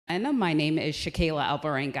My name is Shakayla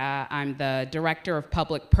Alvarenga. I'm the Director of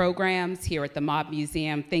Public Programs here at the Mob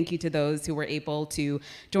Museum. Thank you to those who were able to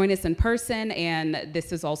join us in person, and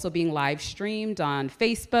this is also being live streamed on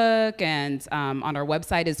Facebook and on our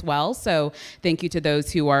website as well. So thank you to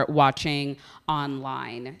those who are watching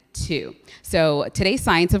online too. So today's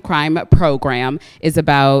Science of Crime program is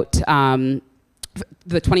about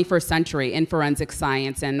the 21st century in forensic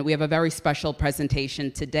science, and we have a very special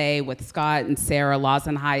presentation today with Scott and Sara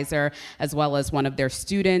Lautzenheiser, as well as one of their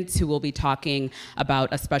students who will be talking about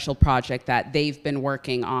a special project that they've been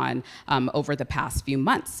working on over the past few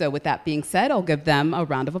months. So with that being said, I'll give them a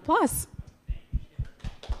round of applause.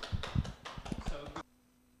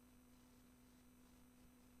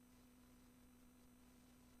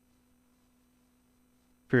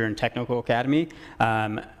 Career and Technical Academy.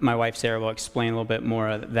 My wife Sarah will explain a little bit more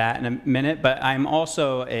of that in a minute, but I'm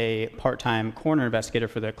also a part-time coroner investigator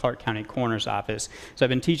for the Clark County Coroner's Office. So I've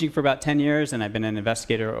been teaching for about 10 years, and I've been an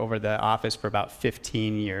investigator over the office for about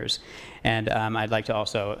 15 years. And I'd like to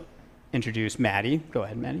also introduce Maddie. Go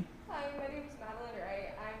ahead, Maddie. Hi, my name is Madeline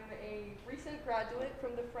Wright. I'm a recent graduate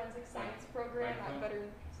from the Forensic Science program at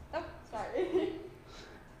Veterans. Oh, sorry.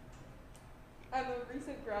 I'm a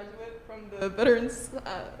recent graduate from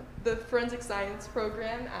the Forensic Science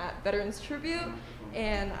program at Veterans Tribute,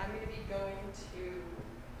 and I'm going to be going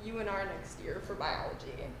to UNR next year for biology.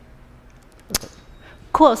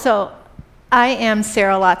 Cool. So I am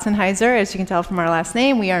Sara Lautzenheiser. As you can tell from our last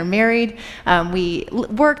name, we are married. We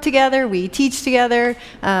work together. We teach together.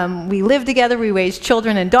 We live together. We raise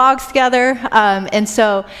children and dogs together. And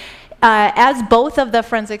so as both of the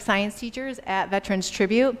forensic science teachers at Veterans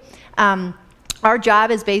Tribute, our job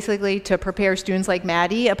is basically to prepare students like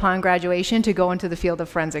Maddie upon graduation to go into the field of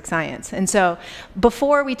forensic science. And so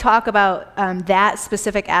before we talk about that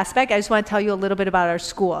specific aspect, I just want to tell you a little bit about our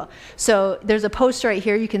school. So there's a poster right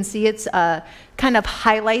here. You can see it's kind of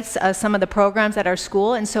highlights some of the programs at our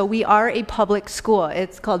school. And so we are a public school.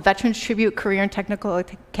 It's called Veterans Tribute Career and Technical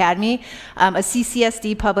Academy, a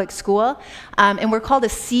CCSD public school. And we're called a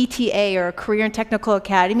CTA, or a Career and Technical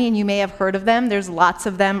Academy, and you may have heard of them. There's lots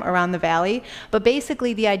of them around the valley. But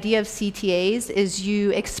basically the idea of CTAs is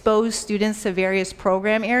you expose students to various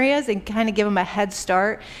program areas and kind of give them a head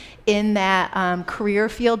start in that career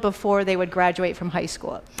field before they would graduate from high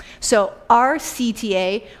school. So our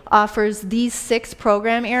CTA offers these 6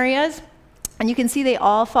 program areas, and you can see they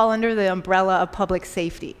all fall under the umbrella of public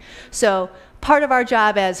safety. So part of our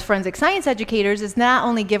job as forensic science educators is not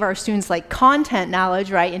only give our students like content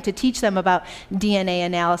knowledge, right, and to teach them about DNA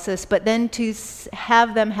analysis, but then to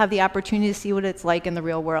have them have the opportunity to see what it's like in the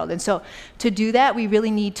real world. And so to do that, we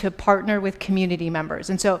really need to partner with community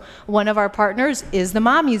members. And so one of our partners is the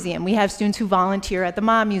Mob Museum. We have students who volunteer at the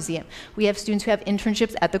Mob Museum. We have students who have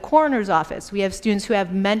internships at the coroner's office. We have students who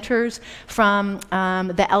have mentors from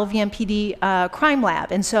the LVMPD crime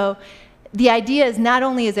lab. And so the idea is not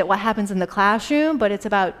only is it what happens in the classroom, but it's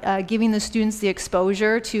about giving the students the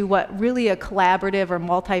exposure to what really a collaborative or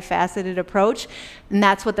multifaceted approach, and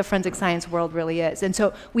that's what the forensic science world really is. And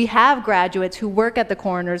so we have graduates who work at the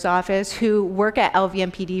coroner's office, who work at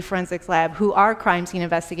LVMPD Forensics Lab, who are crime scene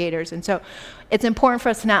investigators. And so it's important for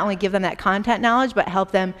us to not only give them that content knowledge, but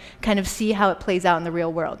help them kind of see how it plays out in the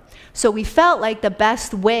real world. So we felt like the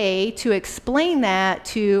best way to explain that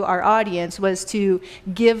to our audience was to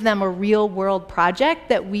give them a real world project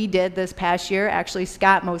that we did this past year. Actually,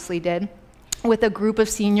 Scott mostly did, with a group of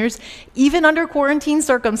seniors, even under quarantine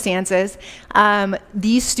circumstances.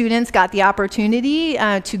 These students got the opportunity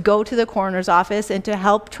to go to the coroner's office and to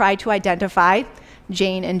help try to identify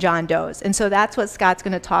Jane and John Does. And so that's what Scott's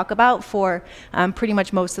going to talk about for pretty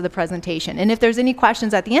much most of the presentation. And if there's any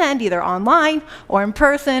questions at the end, either online or in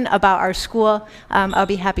person about our school, I'll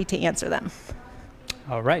be happy to answer them.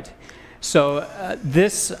 All right. So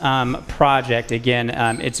this project, again,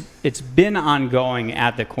 it's been ongoing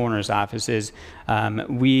at the coroner's offices.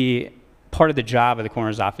 Part of the job of the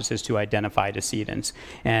coroner's office is to identify decedents.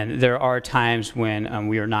 And there are times when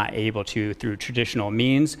we are not able to through traditional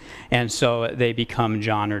means, and so they become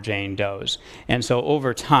John or Jane Does. And so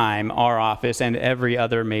over time, our office and every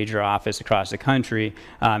other major office across the country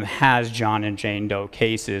has John and Jane Doe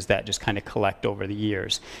cases that just kind of collect over the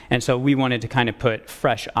years. And so we wanted to kind of put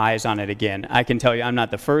fresh eyes on it again. I can tell you I'm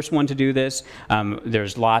not the first one to do this.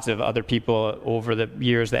 There's lots of other people over the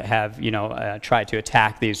years that have, tried to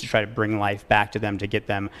attack these to try to bring life back to them, to get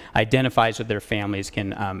them identified so their families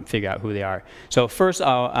can figure out who they are. So first,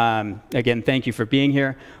 I'll, again, thank you for being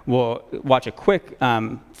here. We'll watch a quick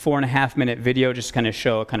 4.5-minute video just to kind of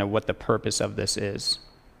show kind of what the purpose of this is.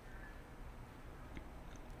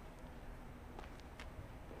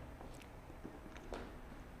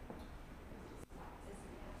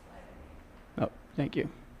 Thank you.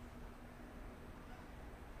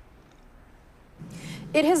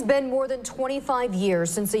 It has been more than 25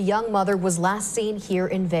 years since a young mother was last seen here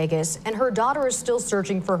in Vegas, and her daughter is still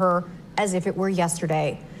searching for her as if it were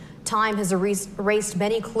yesterday. Time has erased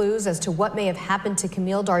many clues as to what may have happened to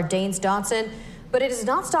Camille Dardanes Dotson, but it is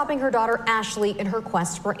not stopping her daughter Ashley in her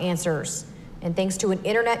quest for answers. And thanks to an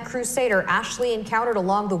internet crusader Ashley encountered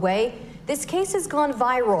along the way, this case has gone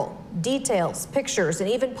viral. Details, pictures, and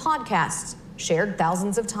even podcasts shared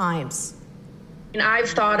thousands of times. And I've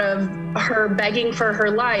thought of her begging for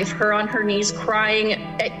her life, her on her knees crying.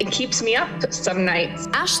 It keeps me up some nights.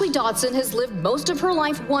 Ashley Dotson has lived most of her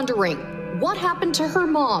life wondering what happened to her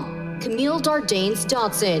mom, Camille Dardanes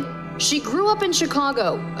Dotson. She grew up in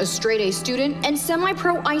Chicago, a straight-A student and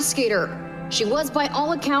semi-pro ice skater. She was, by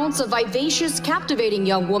all accounts, a vivacious, captivating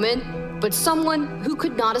young woman, but someone who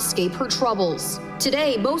could not escape her troubles.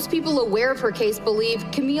 Today, most people aware of her case believe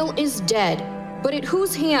Camille is dead. But at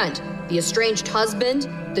whose hand? The estranged husband,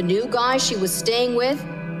 the new guy she was staying with,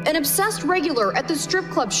 an obsessed regular at the strip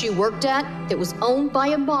club she worked at that was owned by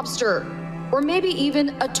a mobster, or maybe even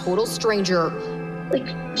a total stranger.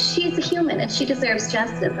 Like, she's a human and she deserves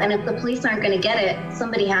justice, and if the police aren't going to get it,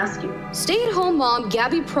 somebody has to. Stay-at-home mom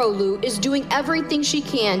Gabby Prolu is doing everything she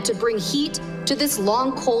can to bring heat to this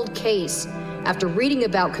long, cold case after reading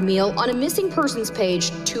about Camille on a missing persons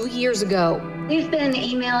page 2 years ago. We've been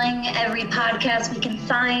emailing every podcast we can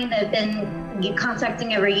find. I've been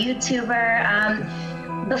contacting every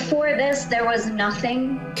YouTuber. Before this, there was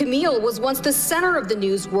nothing. Camille was once the center of the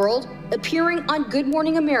news world, appearing on Good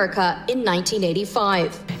Morning America in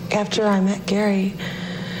 1985. After I met Gary,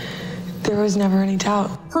 there was never any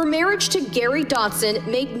doubt. Her marriage to Gary Dotson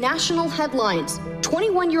made national headlines.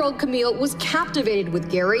 21-year-old Camille was captivated with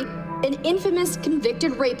Gary, an infamous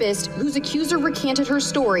convicted rapist whose accuser recanted her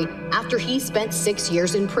story after he spent 6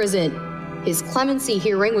 years in prison. His clemency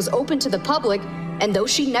hearing was open to the public, and though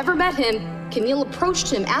she never met him, Camille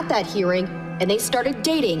approached him at that hearing, and they started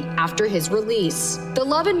dating after his release. The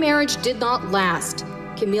love and marriage did not last.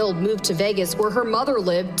 Camille moved to Vegas, where her mother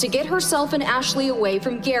lived, to get herself and Ashley away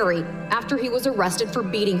from Gary after he was arrested for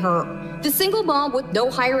beating her. The single mom with no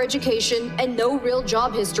higher education and no real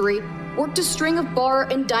job history worked a string of bar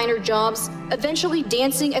and diner jobs, eventually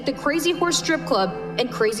dancing at the Crazy Horse Strip Club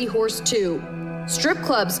and Crazy Horse 2, strip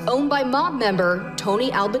clubs owned by mob member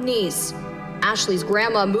Tony Albanese. Ashley's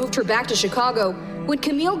grandma moved her back to Chicago when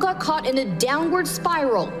Camille got caught in a downward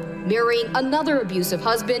spiral, marrying another abusive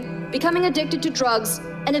husband, becoming addicted to drugs,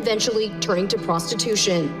 and eventually turning to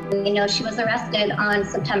prostitution. You know, she was arrested on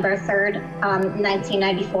September 3rd,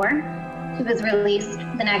 1994. She was released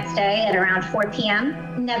the next day at around 4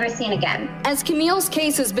 p.m., never seen again. As Camille's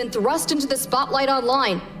case has been thrust into the spotlight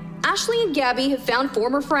online, Ashley and Gabby have found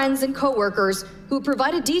former friends and coworkers who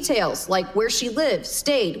provided details like where she lived,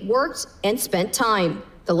 stayed, worked, and spent time.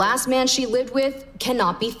 The last man she lived with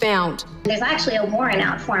cannot be found. There's actually a warrant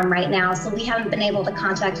out for him right now, so we haven't been able to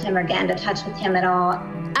contact him or get into touch with him at all.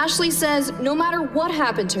 Ashley says no matter what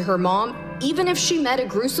happened to her mom, even if she met a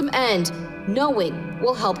gruesome end, knowing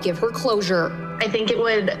will help give her closure. I think it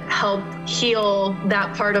would help heal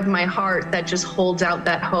that part of my heart that just holds out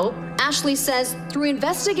that hope. Ashley says through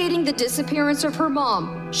investigating the disappearance of her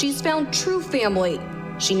mom, she's found true family.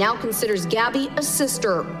 She now considers Gabby a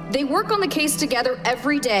sister. They work on the case together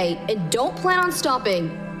every day and don't plan on stopping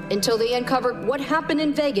until they uncover what happened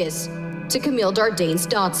in Vegas to Camille Dardanes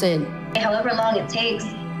Dotson. However long it takes,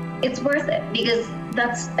 it's worth it, because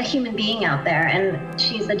that's a human being out there, and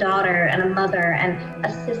she's a daughter and a mother and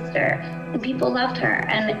a sister, and people loved her,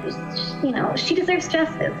 and you know, she deserves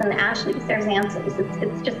justice, and Ashley deserves answers.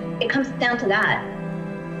 It's just, it comes down to that.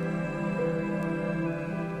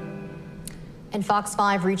 And Fox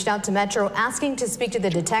 5 reached out to Metro asking to speak to the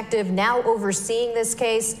detective now overseeing this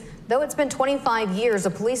case. Though it's been 25 years, a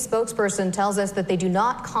police spokesperson tells us that they do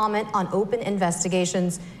not comment on open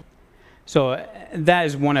investigations. So that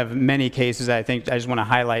is one of many cases. I think I just want to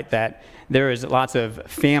highlight that there is lots of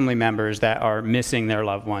family members that are missing their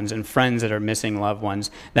loved ones and friends that are missing loved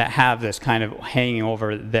ones that have this kind of hanging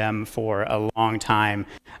over them for a long time.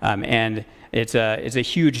 And it's a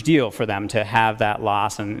huge deal for them to have that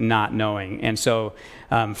loss and not knowing. And so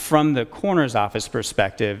from the coroner's office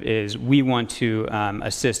perspective is we want to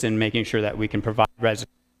assist in making sure that we can provide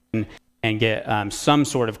resolution and get some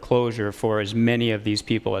sort of closure for as many of these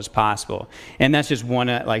people as possible. And that's just one,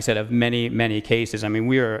 like I said, of many, many cases. I mean,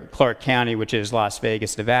 we are Clark County, which is Las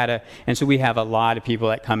Vegas, Nevada, and so we have a lot of people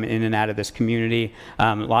that come in and out of this community.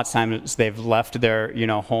 Lots of times they've left their,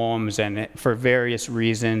 homes and for various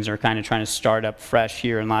reasons are kind of trying to start up fresh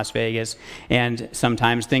here in Las Vegas, and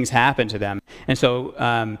sometimes things happen to them. And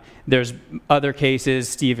so there's other cases,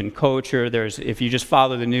 Stephen Kocher, if you just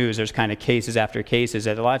follow the news, there's kind of cases after cases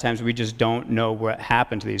that a lot of times we just don't know what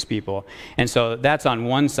happened to these people. And so that's on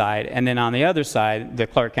one side. And then on the other side, the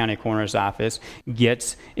Clark County Coroner's Office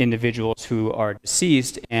gets individuals who are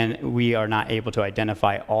deceased, and we are not able to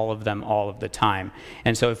identify all of them all of the time.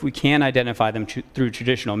 And so if we can identify them through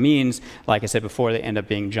traditional means, like I said before, they end up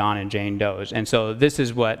being John and Jane Does. And so this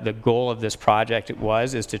is what the goal of this project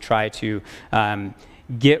is to try to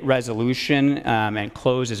get resolution and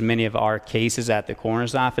close as many of our cases at the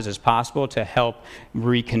coroner's office as possible to help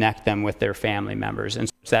reconnect them with their family members. And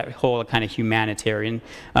so it's that whole kind of humanitarian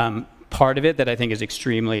part of it that I think is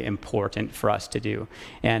extremely important for us to do.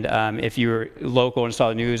 And if you're local and saw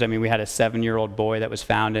the news, I mean, we had a 7-year-old boy that was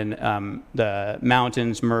found in the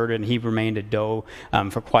mountains, murdered, and he remained a doe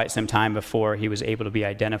for quite some time before he was able to be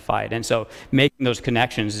identified. And so making those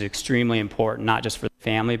connections is extremely important, not just for the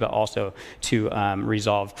family, but also to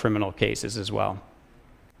resolve criminal cases as well.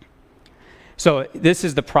 So this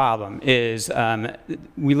is the problem, is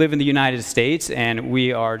we live in the United States, and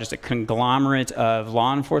we are just a conglomerate of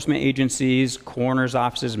law enforcement agencies, coroner's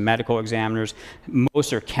offices, medical examiners.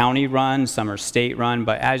 Most are county-run, some are state-run,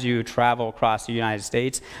 but as you travel across the United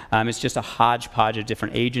States, it's just a hodgepodge of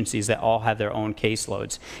different agencies that all have their own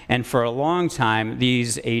caseloads. And for a long time,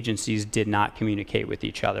 these agencies did not communicate with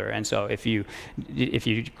each other. And so if you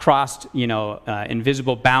crossed,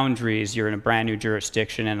 invisible boundaries, you're in a brand new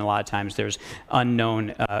jurisdiction, and a lot of times there's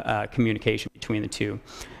unknown communication between the two.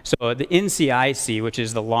 So the NCIC, which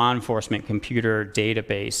is the Law Enforcement Computer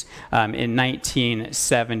Database, in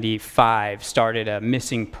 1975 started a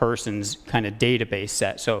missing persons kind of database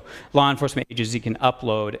set. So law enforcement agencies can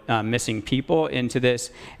upload missing people into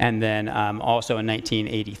this, and then also in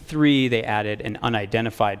 1983 they added an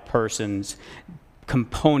unidentified persons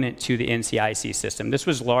component to the NCIC system. This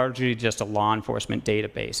was largely just a law enforcement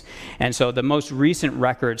database. And so the most recent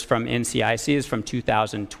records from NCIC is from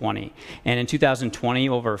 2020. And in 2020,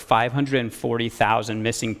 over 540,000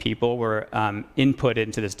 missing people were input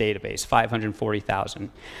into this database, 540,000.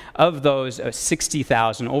 Of those,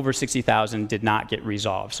 over 60,000 did not get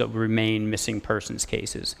resolved, so remain missing persons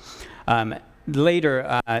cases.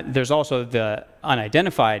 Later, there's also the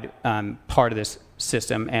unidentified part of this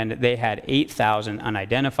system, and they had 8,000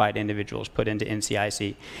 unidentified individuals put into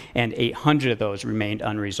NCIC, and 800 of those remained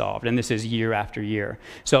unresolved, and this is year after year.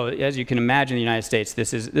 So as you can imagine, in the United States,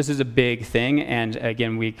 this is a big thing, and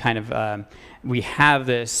again, we kind of we have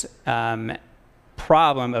this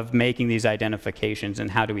problem of making these identifications,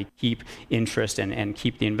 and how do we keep interest and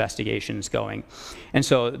keep the investigations going. And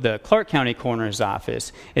so the Clark County Coroner's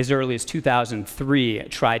Office, as early as 2003,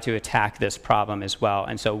 tried to attack this problem as well.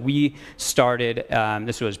 And so we started,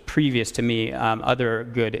 this was previous to me, other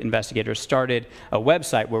good investigators started a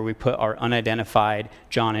website where we put our unidentified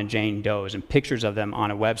John and Jane Does and pictures of them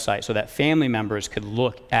on a website so that family members could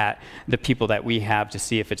look at the people that we have to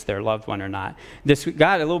see if it's their loved one or not. This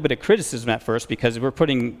got a little bit of criticism at first because we're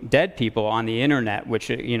putting dead people on the internet,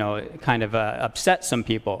 which kind of upset some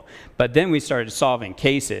people. But then we started solving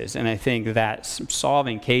cases, and I think that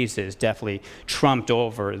solving cases definitely trumped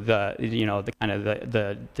over the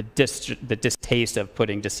distaste of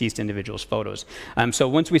putting deceased individuals' photos. So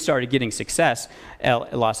once we started getting success,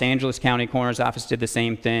 Los Angeles County Coroner's Office did the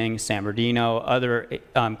same thing. San Bernardino, other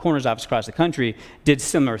coroner's offices across the country did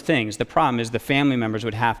similar things. The problem is the family members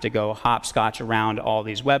would have to go hopscotch around all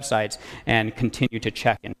these websites and continue to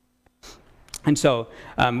check in. And so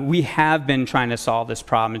we have been trying to solve this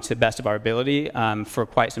problem to the best of our ability for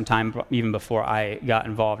quite some time, even before I got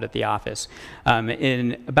involved at the office.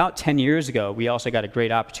 In about 10 years ago, we also got a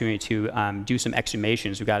great opportunity to do some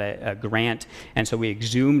exhumations. We got a grant, and so we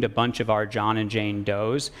exhumed a bunch of our John and Jane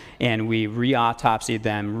Does, and we re-autopsied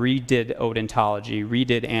them, redid odontology,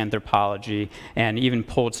 redid anthropology, and even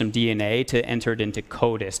pulled some DNA to enter it into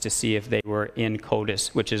CODIS to see if they were in CODIS,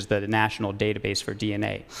 which is the national database for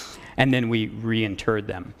DNA. And then we reinterred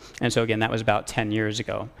them. And so again, that was about 10 years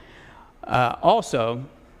ago. Also,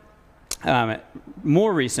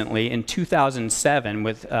 more recently, in 2007,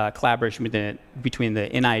 with collaboration between the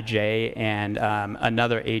NIJ and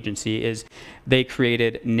another agency, they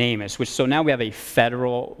created NamUs, so now we have a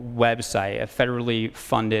federal website, a federally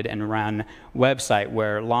funded and run website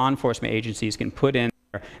where law enforcement agencies can put in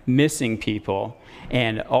missing people,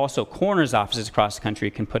 and also coroner's offices across the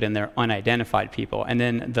country can put in their unidentified people. And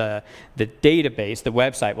then the database, the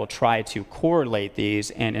website, will try to correlate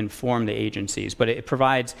these and inform the agencies. But it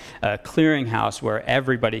provides a clearinghouse where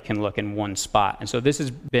everybody can look in one spot. And so this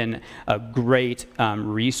has been a great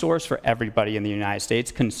resource for everybody in the United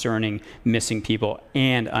States concerning missing people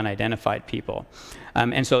and unidentified people.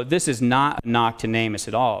 And so this is not a knock to NamUs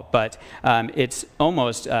at all, but it's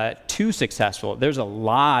almost too successful. There's a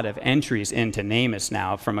lot of entries into NamUs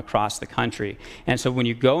now from across the country. And so when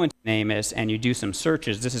you go into NamUs and you do some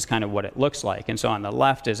searches, this is kind of what it looks like. And so on the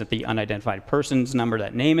left is the unidentified persons number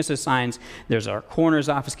that NamUs assigns. There's our coroner's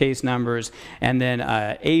office case numbers, and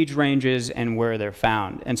then age ranges and where they're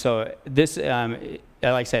found. And so this, like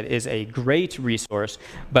I said, is a great resource,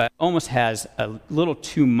 but almost has a little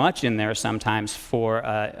too much in there sometimes for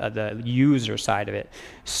the user side of it.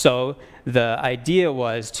 So the idea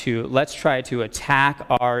was to, let's try to attack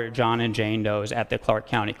our John and Jane Does at the Clark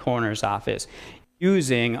County Coroner's Office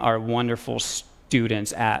using our wonderful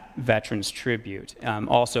students at Veterans Tribute,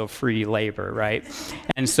 also free labor, right?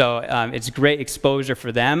 And so it's great exposure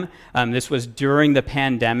for them. This was during the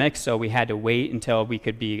pandemic, so we had to wait until we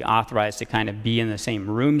could be authorized to kind of be in the same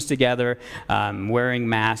rooms together, wearing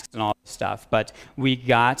masks and all this stuff. But we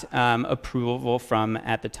got approval from,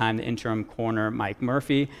 at the time, the interim coroner, Mike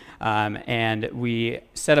Murphy, and we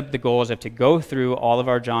set up the goals of to go through all of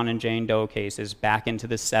our John and Jane Doe cases back into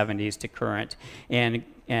the 70s to current,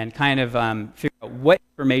 and kind of figure out what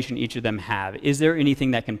information each of them have. Is there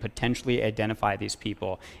anything that can potentially identify these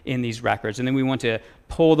people in these records? And then we want to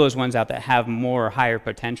pull those ones out that have more higher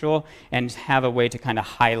potential and have a way to kind of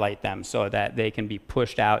highlight them so that they can be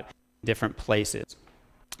pushed out in different places.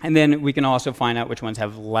 And then we can also find out which ones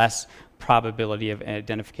have less probability of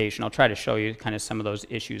identification. I'll try to show you kind of some of those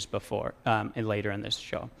issues before and later in this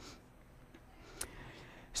show.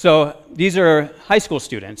 So these are high school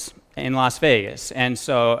students in Las Vegas, and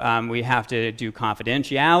so we have to do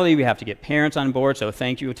confidentiality, we have to get parents on board, so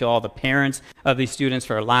thank you to all the parents of these students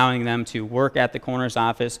for allowing them to work at the coroner's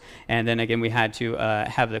office. And then again, we had to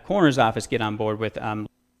have the coroner's office get on board with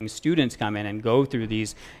students come in and go through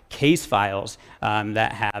these case files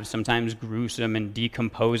that have sometimes gruesome and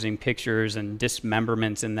decomposing pictures and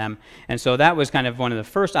dismemberments in them. And so that was kind of one of the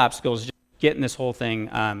first obstacles, just getting this whole thing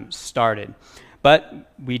started. But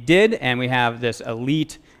we did, and we have this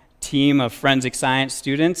elite team of forensic science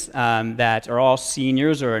students that are all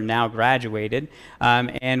seniors or are now graduated,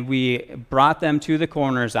 and we brought them to the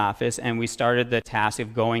coroner's office and we started the task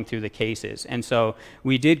of going through the cases. And so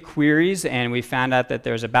we did queries, and we found out that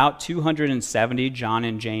there's about 270 John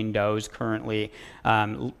and Jane Does currently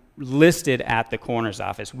listed at the coroner's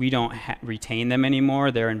office. We don't retain them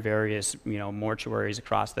anymore. They're in various mortuaries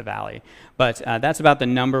across the valley, but that's about the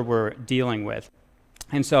number we're dealing with.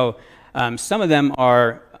 And so some of them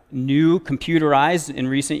are new, computerized in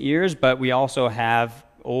recent years, but we also have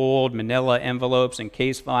old manila envelopes and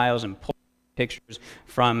case files and pictures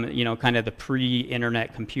from kind of the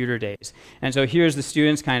pre-internet computer days. And so here's the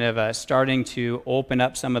students kind of starting to open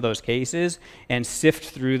up some of those cases and sift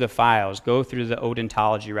through the files, go through the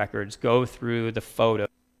odontology records, go through the photos,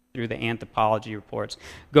 through the anthropology reports,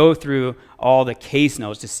 go through all the case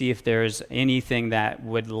notes to see if there's anything that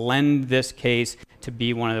would lend this case to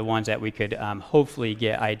be one of the ones that we could hopefully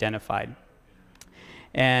get identified.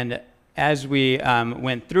 And as we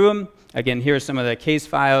went through them, again, here's some of the case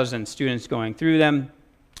files and students going through them.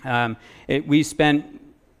 We spent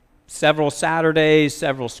several Saturdays,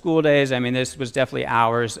 several school days. I mean, this was definitely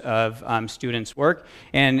hours of students' work.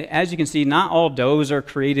 And as you can see, not all does are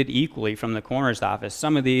created equally from the coroner's office.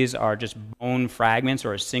 Some of these are just bone fragments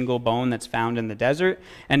or a single bone that's found in the desert,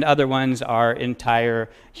 and other ones are entire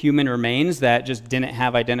human remains that just didn't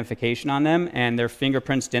have identification on them, and their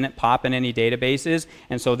fingerprints didn't pop in any databases,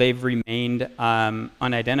 and so they've remained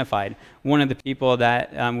unidentified. One of the people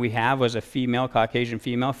that we have was a female, Caucasian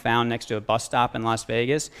female, found next to a bus stop in Las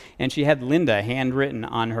Vegas, and she had Linda handwritten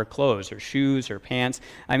on her clothes, her shoes, her pants.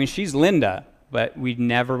 I mean, she's Linda, but we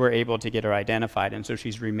never were able to get her identified, and so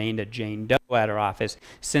she's remained a Jane Doe at our office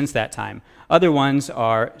since that time. Other ones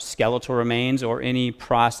are skeletal remains or any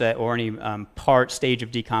process or any stage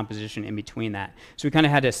of decomposition in between that. So we kind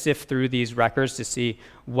of had to sift through these records to see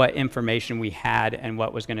what information we had and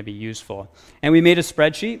what was going to be useful. And we made a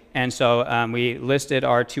spreadsheet, and so we listed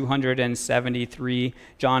our 273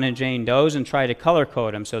 John and Jane Does and tried to color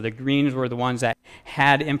code them. So the greens were the ones that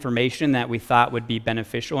had information that we thought would be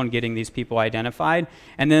beneficial in getting these people identified.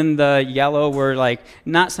 And then the yellow were like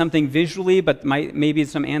not something visually, but maybe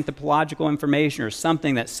some anthropological information or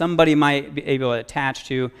something that somebody might be able to attach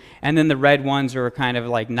to. And then the red ones are kind of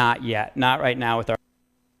like not yet, not right now with our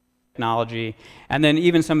technology. And then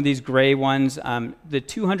even some of these gray ones, the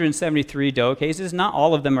 273 Doe cases, not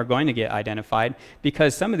all of them are going to get identified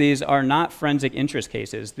because some of these are not forensic interest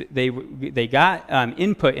cases. They got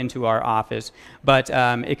input into our office, but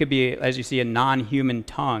it could be, as you see, a non-human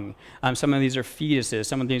tongue. Some of these are fetuses.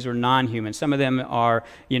 Some of these are non-human. Some of them are,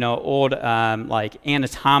 old like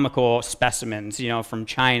anatomical specimens, from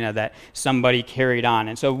China that somebody carried on.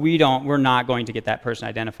 And so we're not going to get that person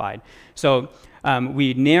identified. So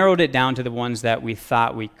we narrowed it down to the ones that we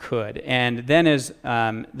thought we could. And then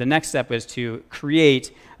the next step was to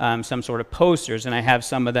create some sort of posters, and I have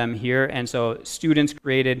some of them here. And so students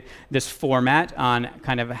created this format on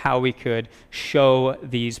kind of how we could show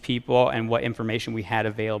these people and what information we had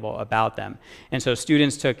available about them. And so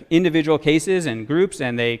students took individual cases and groups,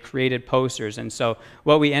 and they created posters. And so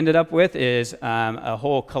what we ended up with is a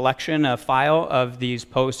whole collection, a file of these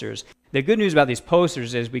posters. The good news about these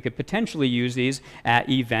posters is we could potentially use these at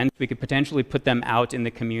events. We could potentially put them out in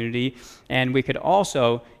the community, and we could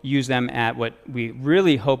also use them at what we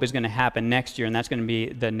really hope is going to happen next year, and that's going to be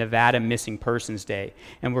the Nevada Missing Persons Day.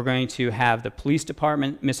 And we're going to have the police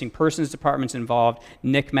department, missing persons departments involved,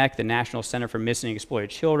 NCMEC, the National Center for Missing and Exploited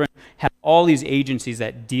Children, have all these agencies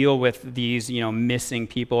that deal with these, missing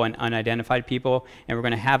people and unidentified people. And we're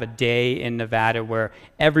going to have a day in Nevada where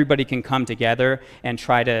everybody can come together and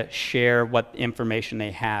try to share what information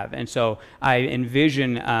they have. And so I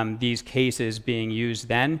envision these cases being used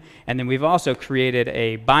then. And then we've also created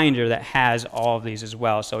a binder that has all of these as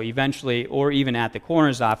well. So eventually, or even at the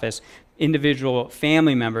coroner's office, individual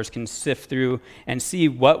family members can sift through and see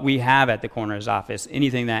what we have at the coroner's office,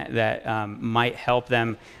 anything that might help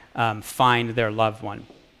them find their loved one.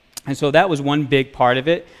 And so that was one big part of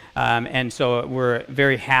it. And so we're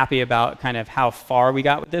very happy about kind of how far we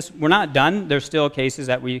got with this. We're not done. There's still cases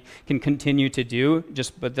that we can continue to do,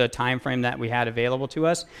 just with the time frame that we had available to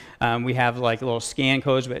us. We have like little scan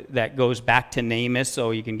codes that goes back to NamUs,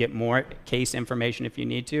 so you can get more case information if you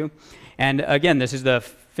need to. And again, this is the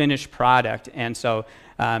finished product. And so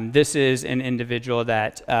this is an individual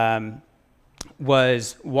that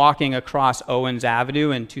was walking across Owens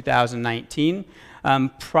Avenue in 2019.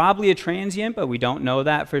 Probably a transient, but we don't know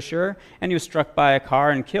that for sure. And he was struck by a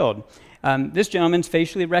car and killed. This gentleman's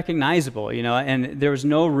facially recognizable, and there was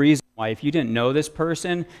no reason why, if you didn't know this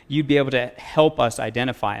person, you'd be able to help us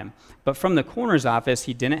identify him. But from the coroner's office,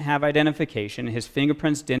 he didn't have identification. His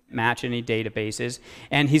fingerprints didn't match any databases,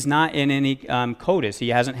 and he's not in any CODIS. He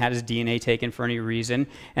hasn't had his DNA taken for any reason,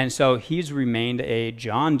 and so he's remained a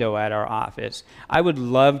John Doe at our office. I would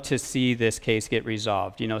love to see this case get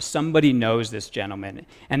resolved. Somebody knows this gentleman,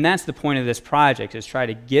 and that's the point of this project, is try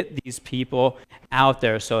to get these people out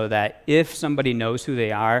there so that if somebody knows who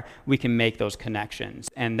they are, we can make those connections.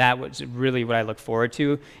 And that was really what I look forward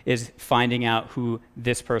to, is finding out who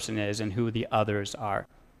this person is and who the others are.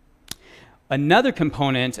 Another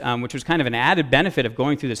component, which was kind of an added benefit of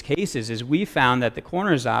going through these cases, is we found that the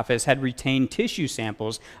coroner's office had retained tissue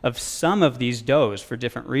samples of some of these does for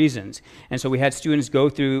different reasons. And so we had students go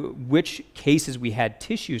through which cases we had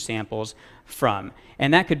tissue samples from.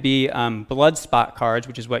 And that could be blood spot cards,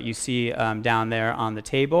 which is what you see down there on the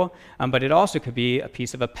table, but it also could be a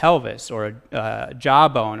piece of a pelvis or a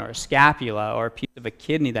jawbone or a scapula or a piece of a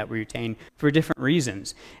kidney that we retain for different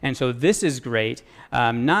reasons. And so this is great,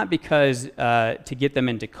 not because to get them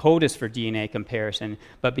into CODIS for DNA comparison,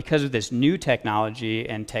 but because of this new technology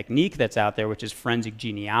and technique that's out there, which is forensic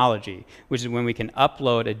genealogy, which is when we can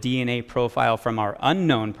upload a DNA profile from our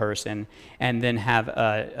unknown person and then have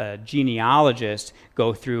a genealogist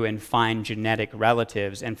go through and find genetic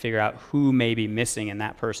relatives and figure out who may be missing in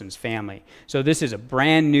that person's family. So this is a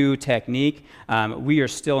brand new technique. We are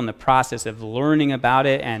still in the process of learning about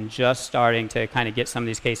it and just starting to kind of get some of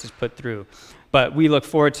these cases put through. But we look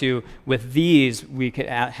forward to, with these, we could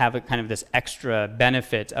have a kind of this extra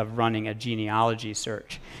benefit of running a genealogy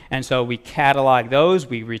search. And so we catalog those,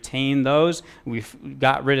 we retain those, we've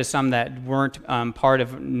got rid of some that weren't part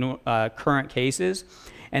of current cases.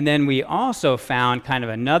 And then we also found kind of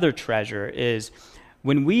another treasure is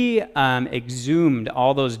when we exhumed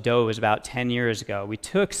all those does about 10 years ago, we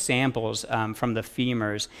took samples from the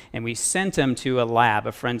femurs and we sent them to a lab,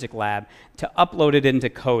 a forensic lab, to upload it into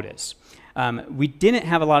CODIS. We didn't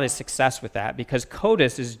have a lot of success with that because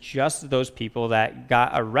CODIS is just those people that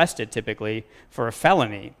got arrested typically for a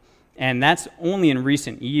felony. And that's only in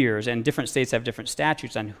recent years, and different states have different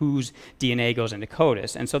statutes on whose DNA goes into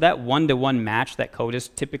CODIS. And so that one-to-one match that CODIS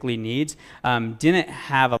typically needs didn't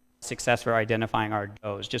have a lot of success for identifying our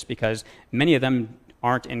does, just because many of them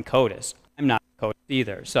aren't in CODIS. I'm not in CODIS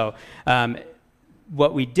either. So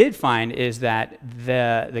what we did find is that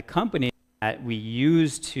the company that we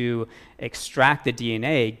used to extract the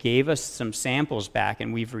DNA gave us some samples back,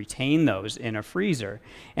 and we've retained those in a freezer.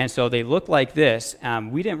 And so they look like this.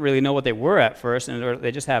 We didn't really know what they were at first, and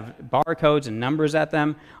they just have barcodes and numbers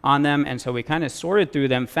on them. And so we kind of sorted through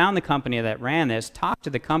them, found the company that ran this, talked to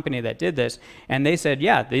the company that did this, and they said,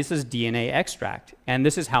 yeah, this is DNA extract. And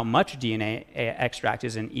this is how much DNA extract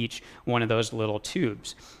is in each one of those little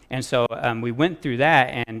tubes. And so we went through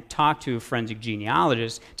that and talked to forensic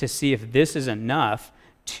genealogists to see if this is enough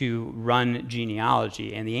to run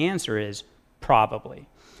genealogy. And the answer is probably.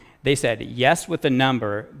 They said yes with the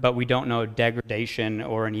number, but we don't know degradation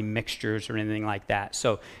or any mixtures or anything like that.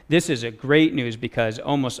 So this is a great news because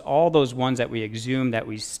almost all those ones that we exhumed that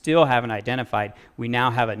we still haven't identified, we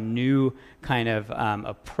now have a new kind of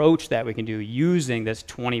approach that we can do using this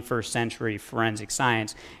 21st century forensic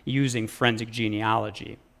science, using forensic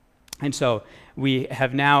genealogy. And so we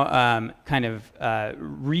have now kind of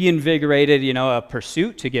reinvigorated, a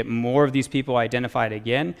pursuit to get more of these people identified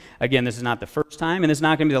again. Again, this is not the first time, and it's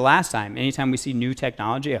not going to be the last time. Anytime we see new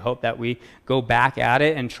technology, I hope that we go back at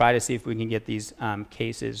it and try to see if we can get these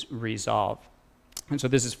cases resolved. And so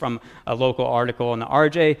this is from a local article in the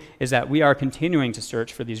RJ, is that we are continuing to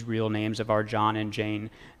search for these real names of our John and Jane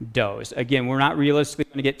Does. Again, we're not realistically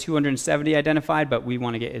going to get 270 identified, but we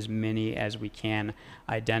want to get as many as we can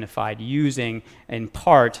identified using, in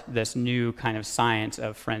part, this new kind of science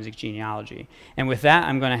of forensic genealogy. And with that,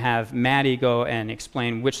 I'm going to have Maddie go and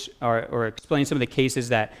explain or explain some of the cases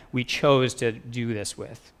that we chose to do this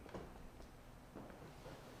with.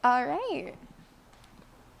 All right.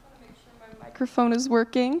 Microphone is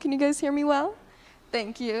working. Can you guys hear me well?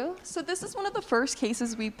 Thank you. So this is one of the first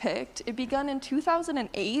cases we picked. It began in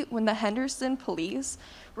 2008 when the Henderson police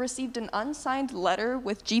received an unsigned letter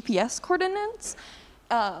with GPS coordinates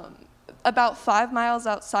about 5 miles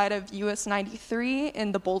outside of US 93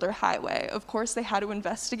 in the Boulder Highway. Of course, they had to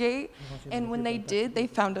investigate, and when they did, they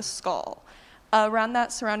found a skull. Around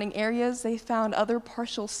that surrounding areas, they found other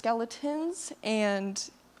partial skeletons,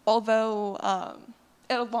 and although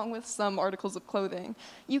along with some articles of clothing.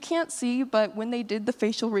 You can't see, but when they did the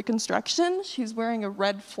facial reconstruction, she's wearing a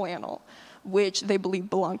red flannel, which they believe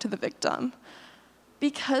belonged to the victim.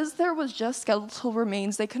 Because there was just skeletal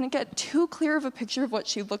remains, they couldn't get too clear of a picture of what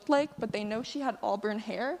she looked like, but they know she had auburn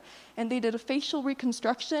hair, and they did a facial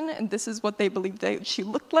reconstruction, and this is what they believe she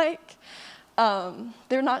looked like.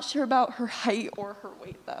 They're not sure about her height or her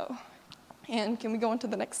weight, though. And can we go on to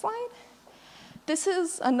the next slide? This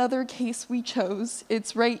is another case we chose.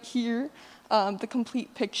 It's right here, the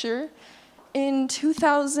complete picture. In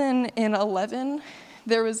 2011,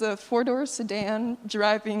 there was a 4-door sedan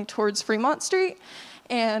driving towards Fremont Street,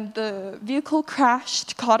 and the vehicle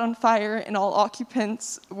crashed, caught on fire, and all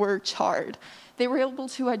occupants were charred. They were able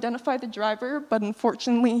to identify the driver, but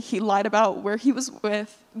unfortunately, he lied about where he was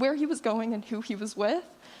going and who he was with,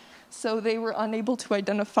 so they were unable to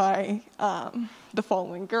identify the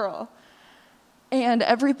following girl. And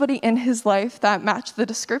everybody in his life that matched the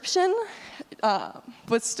description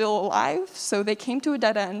was still alive, so they came to a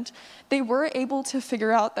dead end. They were able to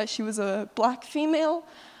figure out that she was a black female,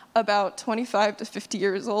 about 25 to 50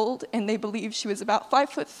 years old, and they believe she was about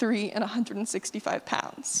 5'3" and 165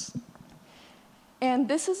 pounds. And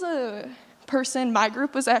this is a person my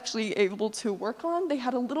group was actually able to work on. They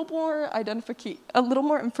had a little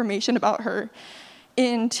more information about her.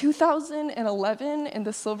 In 2011, in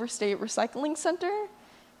the Silver State Recycling Center,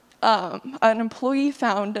 an employee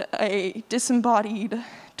found a disembodied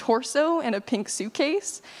torso in a pink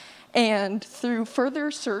suitcase, and through further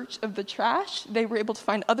search of the trash, they were able to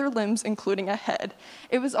find other limbs, including a head.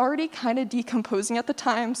 It was already kind of decomposing at the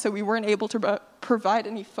time, so we weren't able to provide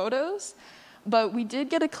any photos, but we did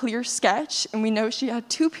get a clear sketch, and we know she had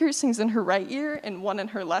 2 piercings in her right ear and 1 in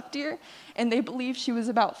her left ear, and they believe she was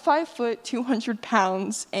about 5 foot, 200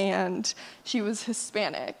 pounds, and she was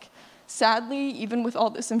Hispanic. Sadly, even with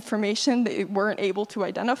all this information, they weren't able to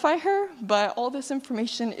identify her, but all this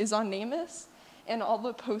information is on NamUs, and all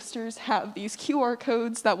the posters have these QR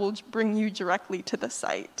codes that will bring you directly to the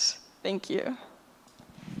site. Thank you.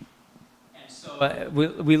 So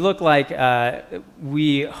we look like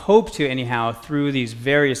we hope to, anyhow, through these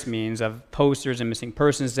various means of posters and Missing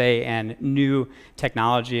Persons Day and new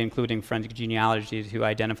technology, including forensic genealogy, to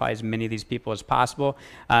identify as many of these people as possible.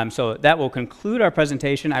 So that will conclude our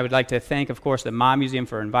presentation. I would like to thank, of course, the Mob Museum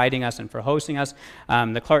for inviting us and for hosting us.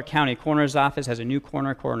 The Clark County Coroner's Office has a new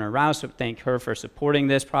coroner, Coroner Rouse, so thank her for supporting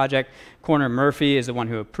this project. Coroner Murphy is the one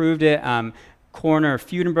who approved it. Coroner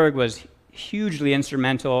Freudenberg was hugely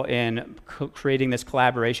instrumental in creating this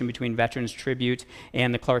collaboration between Veterans Tribute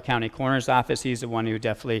and the Clark County Coroner's Office. He's the one who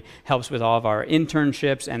definitely helps with all of our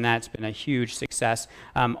internships, and that's been a huge success.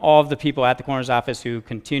 All of the people at the Coroner's Office who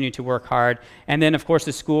continue to work hard, and then of course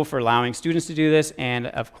the school for allowing students to do this, and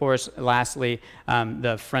of course lastly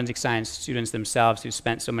the forensic science students themselves who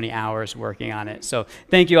spent so many hours working on it. So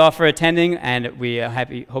thank you all for attending, and we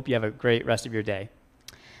hope you have a great rest of your day.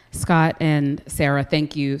 Scott and Sarah,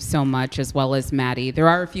 thank you so much, as well as Maddie. There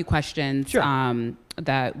are a few questions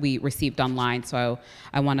that we received online, so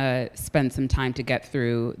I want to spend some time to get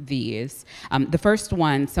through these. The first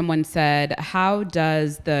one, someone said, how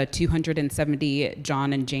does the 270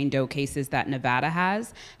 John and Jane Doe cases that Nevada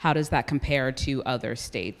has, how does that compare to other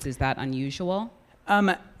states? Is that unusual?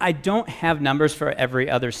 I don't have numbers for every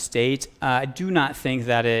other state. I do not think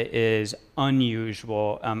that it is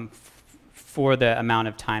unusual for the amount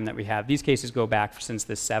of time that we have. These cases go back since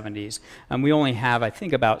the 70s. We only have, I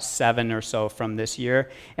think, about 7 or so from this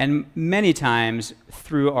year. And many times,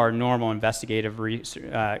 through our normal investigative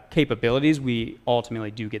capabilities, we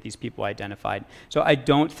ultimately do get these people identified. So I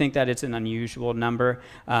don't think that it's an unusual number.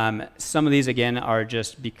 Some of these, again, are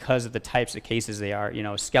just because of the types of cases they are. You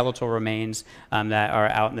know, skeletal remains that are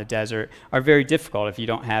out in the desert are very difficult if you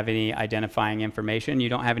don't have any identifying information. You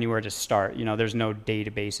don't have anywhere to start. You know, there's no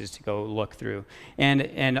databases to go look through.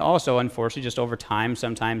 And also, unfortunately, just over time,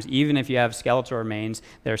 sometimes, even if you have skeletal remains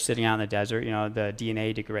that are sitting out in the desert, you know, the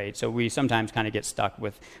DNA degrades. So we sometimes kind of get stuck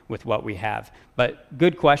with what we have. But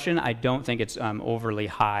good question. I don't think it's overly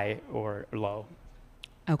high or low.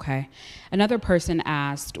 Okay. Another person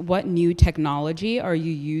asked, what new technology are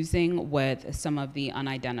you using with some of the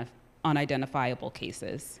unidentifiable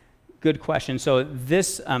cases? Good question. So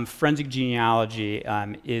this forensic genealogy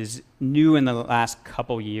is new in the last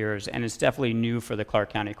couple years, and it's definitely new for the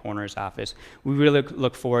Clark County Coroner's Office. We really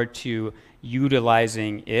look forward to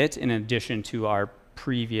utilizing it in addition to our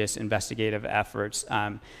previous investigative efforts.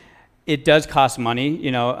 It does cost money, you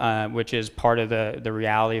know, which is part of the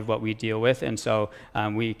reality of what we deal with, and so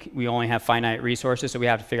we only have finite resources, so we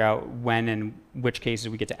have to figure out when and which cases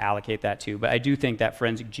we get to allocate that to. But I do think that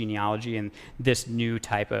forensic genealogy and this new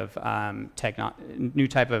type of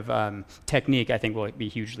technique, I think, will be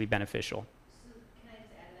hugely beneficial. Can I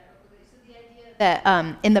just add to that real quickly? So the idea that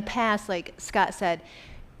in the past, like Scott said,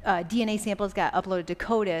 DNA samples got uploaded to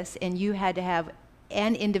CODIS, and you had to have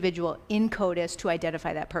an individual in CODIS to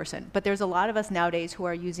identify that person. But there's a lot of us nowadays who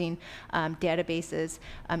are using databases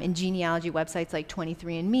in genealogy websites like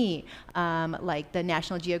 23andMe, like the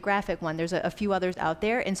National Geographic one. There's a few others out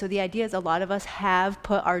there. And so the idea is a lot of us have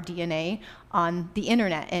put our DNA on the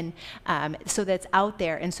internet, and so that's out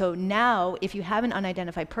there. And so now, if you have an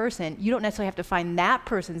unidentified person, you don't necessarily have to find that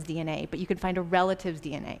person's DNA, but you can find a relative's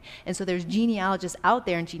DNA. And so there's genealogists out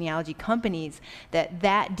there and genealogy companies that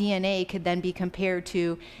DNA could then be compared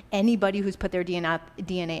to anybody who's put their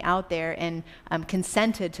DNA out there and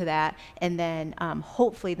consented to that, and then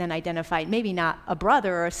hopefully then identified maybe not a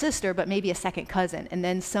brother or a sister, but maybe a second cousin. And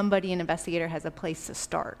then somebody, an investigator, has a place to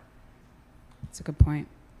start. That's a good point.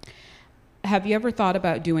 Have you ever thought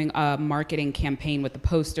about doing a marketing campaign with the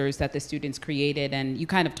posters that the students created? And you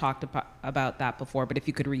kind of talked about that before, but if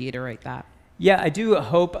you could reiterate that. Yeah, I do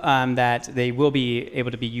hope that they will be able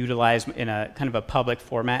to be utilized in a kind of a public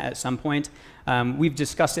format at some point. We've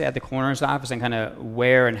discussed it at the coroner's office and kind of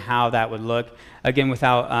where and how that would look. Again,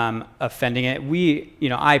 without offending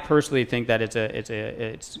it, I personally think that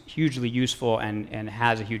it's hugely useful and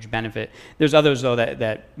has a huge benefit. There's others though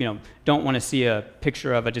that don't want to see a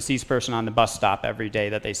picture of a deceased person on the bus stop every day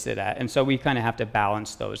that they sit at, and so we kind of have to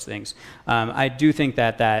balance those things. I do think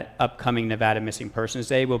that upcoming Nevada Missing Persons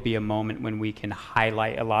Day will be a moment when we can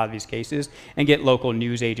highlight a lot of these cases and get local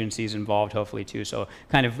news agencies involved, hopefully too. So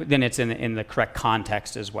kind of then it's in the correct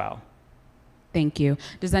context as well. Thank you.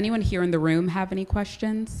 Does anyone here in the room have any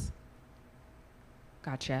questions?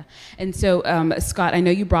 Gotcha. And so, Scott, I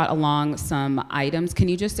know you brought along some items. Can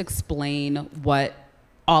you just explain what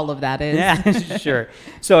all of that is? Yeah, sure.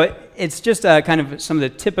 So it's just kind of some of the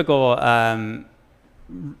typical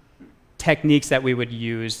techniques that we would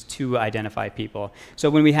use to identify people.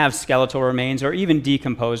 So when we have skeletal remains or even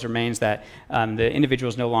decomposed remains that the individual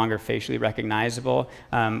is no longer facially recognizable,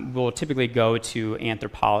 we'll typically go to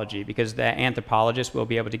anthropology, because the anthropologist will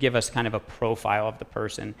be able to give us kind of a profile of the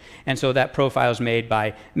person. And so that profile is made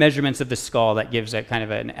by measurements of the skull that gives a kind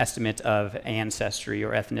of an estimate of ancestry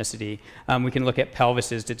or ethnicity. We can look at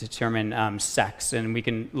pelvises to determine sex, and we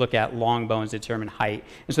can look at long bones to determine height.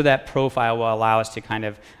 And so that profile will allow us to kind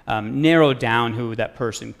of narrow down who that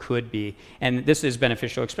person could be. And this is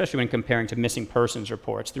beneficial, especially when comparing to missing persons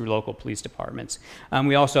reports through local police departments.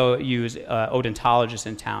 We also use odontologist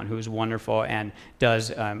in town who is wonderful and does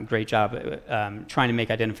a great job trying to make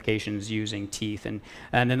identifications using teeth. And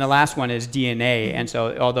then the last one is DNA. And so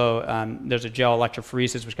although there's a gel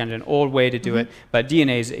electrophoresis, which is kind of an old way to do it, but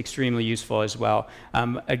DNA is extremely useful as well.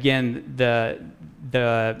 Again,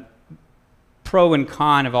 the pro and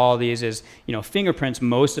con of all of these is, fingerprints,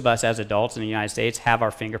 most of us as adults in the United States have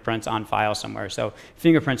our fingerprints on file somewhere. So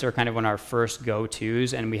fingerprints are kind of one of our first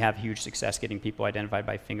go-tos, and we have huge success getting people identified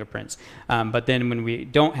by fingerprints. But then when we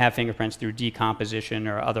don't have fingerprints through decomposition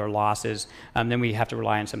or other losses, then we have to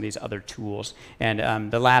rely on some of these other tools. And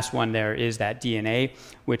the last one there is that DNA,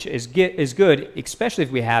 which is good, especially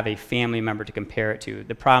if we have a family member to compare it to.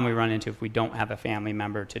 The problem we run into if we don't have a family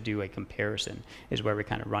member to do a comparison is where we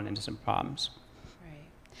kind of run into some problems.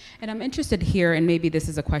 And I'm interested here, and maybe this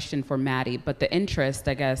is a question for Maddie, but the interest,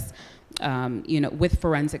 I guess, with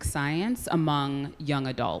forensic science among young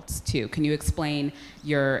adults too. Can you explain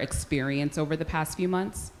your experience over the past few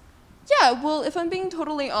months? Yeah, well, if I'm being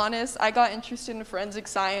totally honest, I got interested in forensic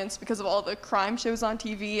science because of all the crime shows on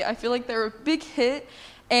TV. I feel like they're a big hit,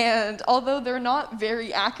 and although they're not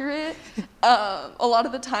very accurate, a lot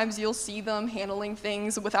of the times you'll see them handling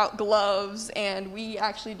things without gloves, and we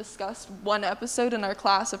actually discussed one episode in our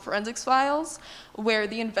class of forensics files where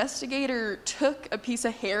the investigator took a piece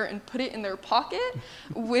of hair and put it in their pocket,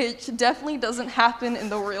 which definitely doesn't happen in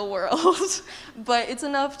the real world, but it's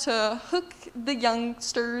enough to hook the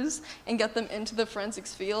youngsters and get them into the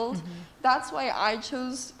forensics field. That's why I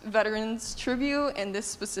chose Veterans Tribute in this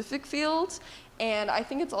specific field. And I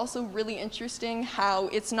think it's also really interesting how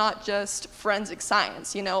it's not just forensic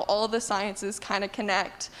science, all of the sciences kind of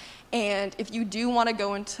connect. And if you do want to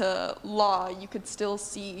go into law, you could still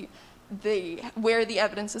see where the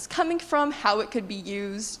evidence is coming from, how it could be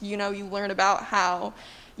used. You learn about how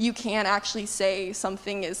you can actually say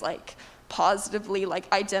something is positively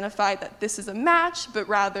identified that this is a match, but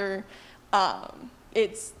rather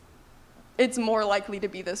it's more likely to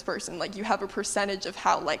be this person. You have a percentage of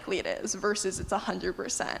how likely it is versus it's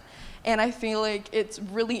 100%. And I feel like it's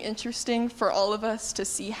really interesting for all of us to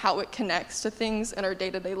see how it connects to things in our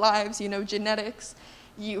day-to-day lives. Genetics,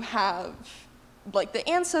 you have the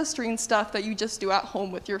ancestry and stuff that you just do at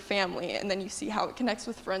home with your family, and then you see how it connects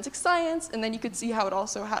with forensic science, and then you could see how it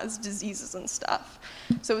also has diseases and stuff.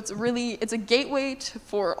 So it's a gateway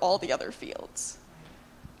for all the other fields.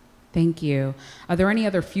 Thank you. Are there any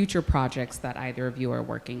other future projects that either of you are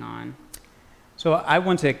working on? So I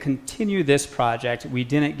want to continue this project. We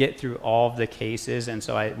didn't get through all of the cases, and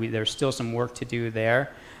so there's still some work to do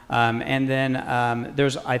there. And then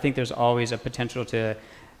I think there's always a potential to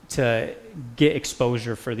get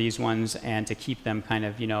exposure for these ones and to keep them kind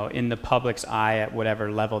of, in the public's eye at whatever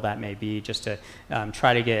level that may be, just to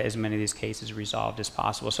try to get as many of these cases resolved as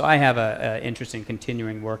possible. So I have an interest in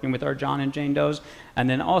continuing working with our John and Jane Does. And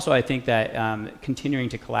then also I think that continuing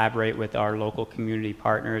to collaborate with our local community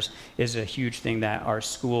partners is a huge thing that our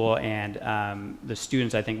school and the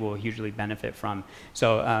students, I think, will hugely benefit from.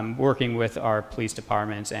 So working with our police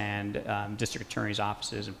departments and district attorney's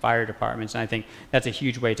offices and fire departments, and I think that's a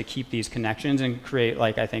huge way to keep these connections and create,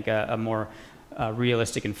 I think, a more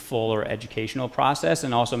realistic and fuller educational process,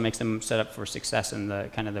 and also makes them set up for success in the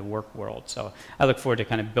kind of the work world. So I look forward to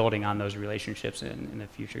kind of building on those relationships in the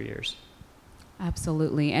future years.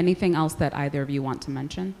 Absolutely. Anything else that either of you want to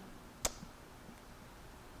mention?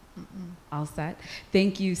 All set.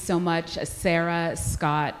 Thank you so much, Sarah,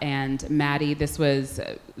 Scott, and Maddie. This was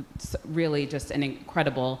really just an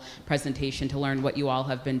incredible presentation to learn what you all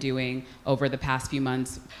have been doing over the past few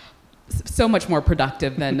months. So much more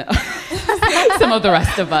productive than some of the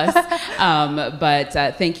rest of us. But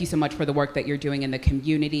thank you so much for the work that you're doing in the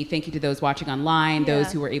community. Thank you to those watching online,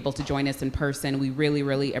 those who were able to join us in person. We really,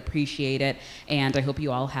 really appreciate it. And I hope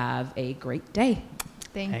you all have a great day.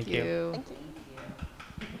 Thank you. Thank you.